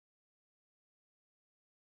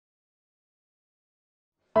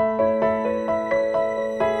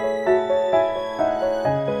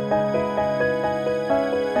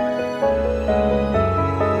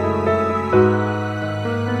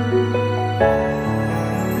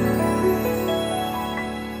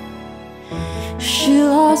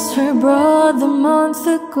her brother months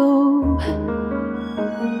ago.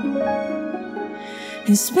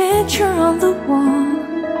 His picture on the wall,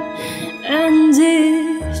 and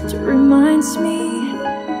it reminds me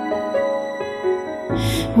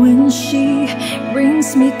when she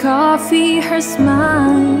brings me coffee, her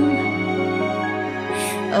smile.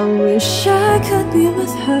 I wish I could be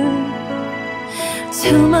with her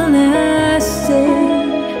till my last day.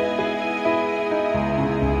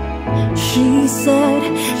 She said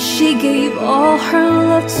she gave all her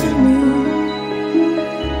love to me.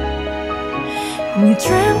 We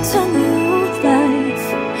dreamt a new life,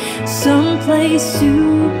 someplace to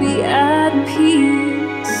be at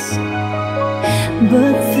peace.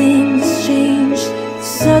 But things changed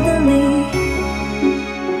suddenly.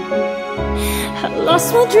 I lost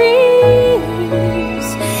my dreams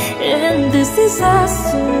in this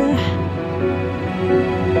disaster.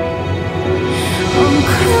 I'm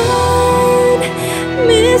crying,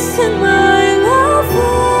 missing my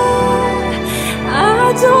lover. I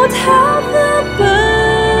don't have the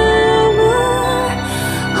power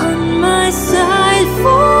on my side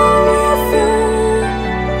forever.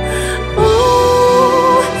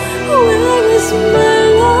 Oh, where is my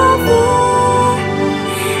lover?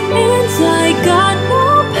 And I got no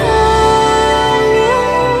power.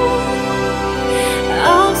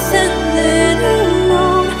 I'm standing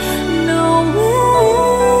alone, no way,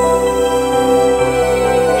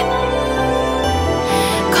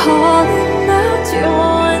 calling out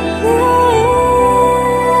your name.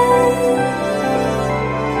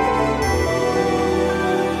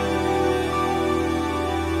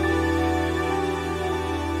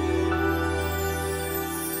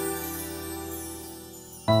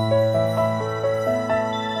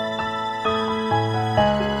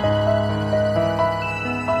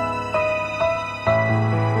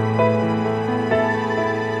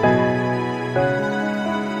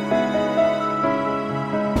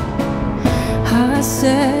 I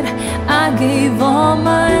said I gave all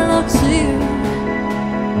my love to you.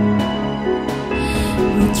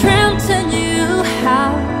 We dreamt a new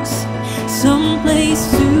house, someplace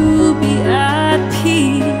to be at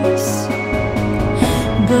peace.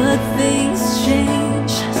 But things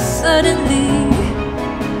change suddenly.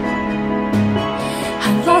 I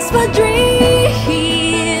lost my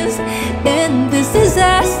dreams in this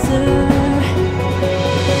disaster.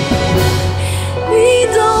 We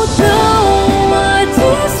don't know what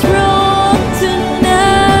is wrong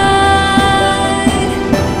tonight.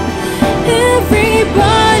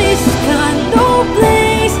 Everybody's got no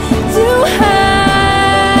place to hide.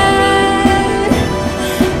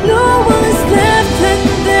 No one's left and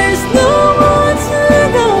there's no one to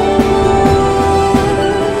know.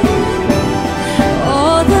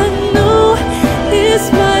 All I know is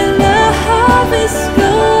my love is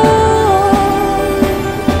gone.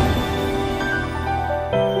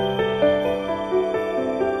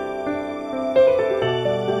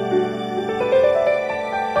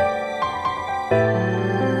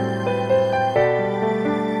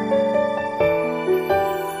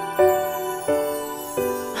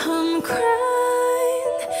 I'm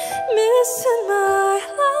crying, missing my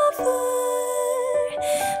lover.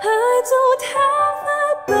 I don't have the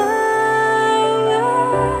power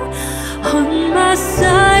on my side.